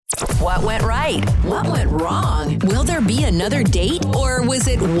What went right? What went wrong? Will there be another date, or was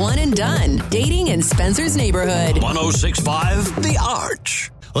it one and done? Dating in Spencer's neighborhood. 106.5 The Arch.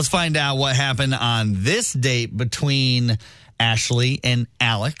 Let's find out what happened on this date between Ashley and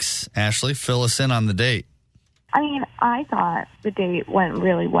Alex. Ashley, fill us in on the date. I mean, I thought the date went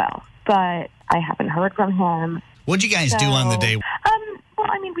really well, but I haven't heard from him. What'd you guys do on the date? Well,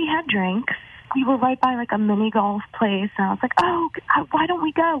 I mean, we had drinks. We were right by, like, a mini golf place, and I was like, oh, why don't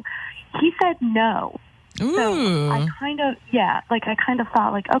we go? He said no. Ooh. So I kind of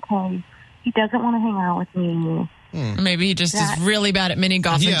thought, like, okay, he doesn't want to hang out with me. Maybe he just is really bad at mini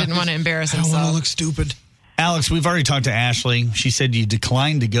golf and didn't want to embarrass himself. I don't want to look stupid. Alex, we've already talked to Ashley. She said you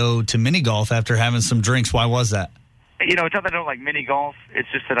declined to go to mini golf after having some drinks. Why was that? You know, it's not that I don't like mini golf.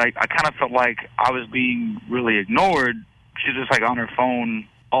 It's just that I kind of felt like I was being really ignored. She was just, like, on her phone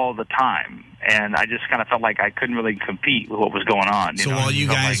all the time. And I just kind of felt like I couldn't really compete with what was going on. So while you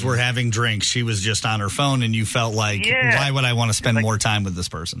guys were having drinks, she was just on her phone, and you felt like, why would I want to spend more time with this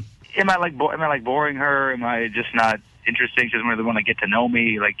person? Am I boring her? Am I just not interesting? She doesn't really want to get to know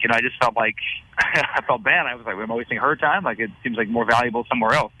me. Like, you know, I just felt like I felt bad. I was like, am I wasting her time? Like, it seems like more valuable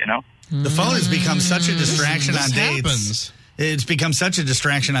somewhere else, you know? The phone has become such a distraction on dates. It's become such a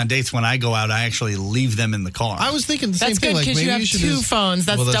distraction on dates. When I go out, I actually leave them in the car. I was thinking the same thing. That's good because you have two phones.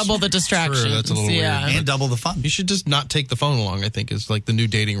 That's double the distraction. True, that's a little weird. And double the fun. You should just not take the phone along, I think, is like the new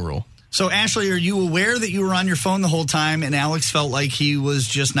dating rule. So, Ashley, are you aware that you were on your phone the whole time and Alex felt like he was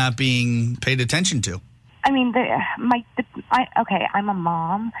just not being paid attention to? I mean, I'm a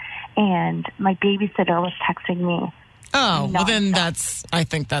mom, and my babysitter was texting me. Oh, well then I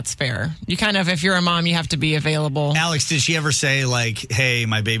think that's fair. You kind of, if you're a mom, you have to be available. Alex, did she ever say, like, hey,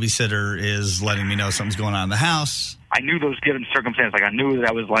 my babysitter is letting me know something's going on in the house? I knew those given circumstances. Like, I knew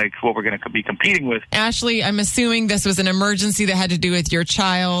that was, like, what we're going to be competing with. Ashley, I'm assuming this was an emergency that had to do with your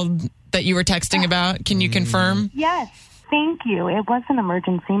child that you were texting about. Can you confirm? Yes. Thank you. It was an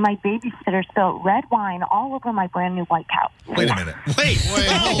emergency. My babysitter spilled red wine all over my brand new white couch. Wait a minute. Wait,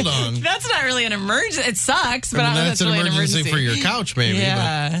 hold on. That's not really an emergency. It sucks, but that's really an emergency for your couch, maybe.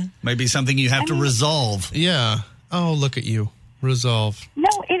 Yeah. Might be something you have to resolve. Yeah. Oh, look at you. Resolve. No,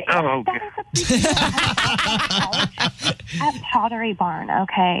 at Pottery Barn,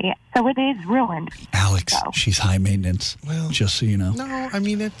 okay? So it is ruined. Alex, she's high maintenance. Well, just so you know. No, I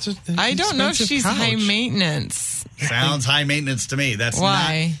mean, it's I don't know if she's couch. high maintenance. Sounds high maintenance to me. That's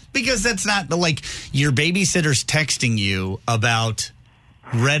why? Because that's not like your babysitter's texting you about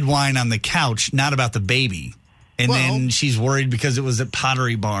red wine on the couch, not about the baby. And then she's worried because it was at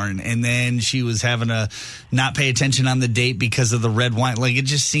Pottery Barn. And then she was having to not pay attention on the date because of the red wine. Like, it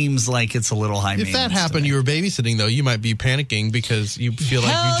just seems like it's a little high maintenance. If that happened, you were babysitting, though, you might be panicking because you feel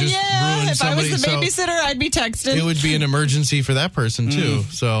like you just ruined somebody. If I was the babysitter, I'd be texting. It would be an emergency for that person, too.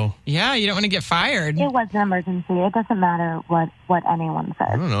 So yeah, you don't want to get fired. It was an emergency. It doesn't matter what anyone says.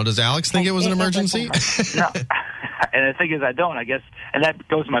 I don't know. Does Alex think it was an emergency? No. And the thing is, I don't, I guess. And that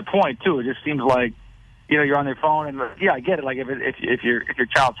goes to my point, too. It just seems like, you know, you're on their phone, and I get it. Like if your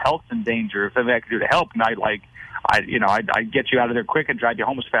child's health's in danger, if something I could do to help, and I'd get you out of there quick and drive you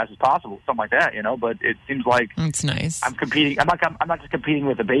home as fast as possible, something like that, you know. But it seems like it's nice. I'm competing. I'm not just competing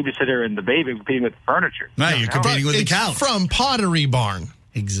with the babysitter and the baby. I'm competing with the furniture. No, you're competing with the couch from Pottery Barn.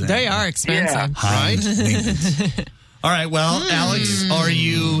 Exactly. They are expensive, right? All right. Well, Alex, are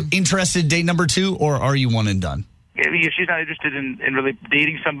you interested in date number 2, or are you one and done? If she's not interested in really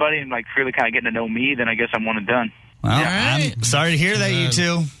dating somebody and like really kind of getting to know me, then I guess I'm one and done. Well, I'm sorry to hear that, you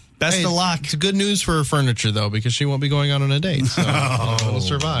two. Best of luck. It's good news for her furniture, though, because she won't be going out on a date. So it'll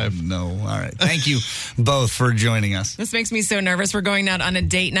survive. No. All right. Thank you both for joining us. This makes me so nervous. We're going out on a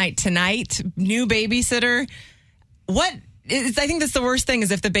date night tonight. New babysitter. I think that's the worst thing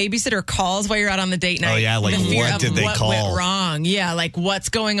is if the babysitter calls while you're out on the date night. Oh, yeah. Like, what did they call? What went wrong? Yeah. Like, what's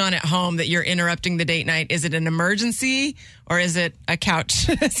going on at home that you're interrupting the date night? Is it an emergency or is it a couch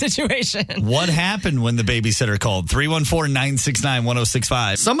situation? What happened when the babysitter called?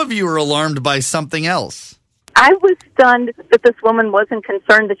 314-969-1065. Some of you are alarmed by something else. I was stunned that this woman wasn't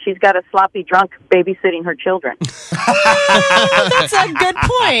concerned that she's got a sloppy drunk babysitting her children. That's a good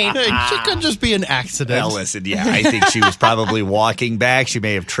point. It could just be an accident. Well, listen, I think she was probably walking back. She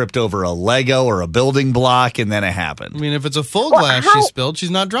may have tripped over a Lego or a building block, and then it happened. I mean, if it's a full glass she spilled, she's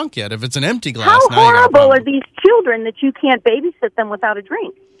not drunk yet. If it's an empty glass, how now you got a horrible problem. are these children that you can't babysit them without a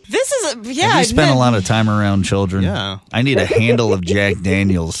drink? This is Have you spent a lot of time around children? Yeah. I need a handle of Jack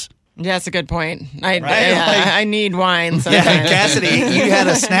Daniels Yeah, that's a good point. I need wine sometimes. Yeah, Cassidy, you had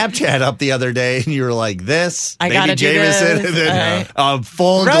a Snapchat up the other day, and you were like, "This, I baby gotta do Jameson, this. and then a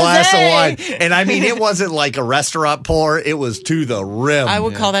full Rosé. glass of wine." And I mean, it wasn't like a restaurant pour; it was to the rim. I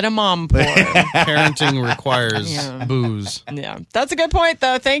would call that a mom pour. Parenting requires booze. Yeah, that's a good point,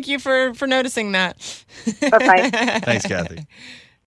 though. Thank you for noticing that. Bye-bye. Thanks, Kathy.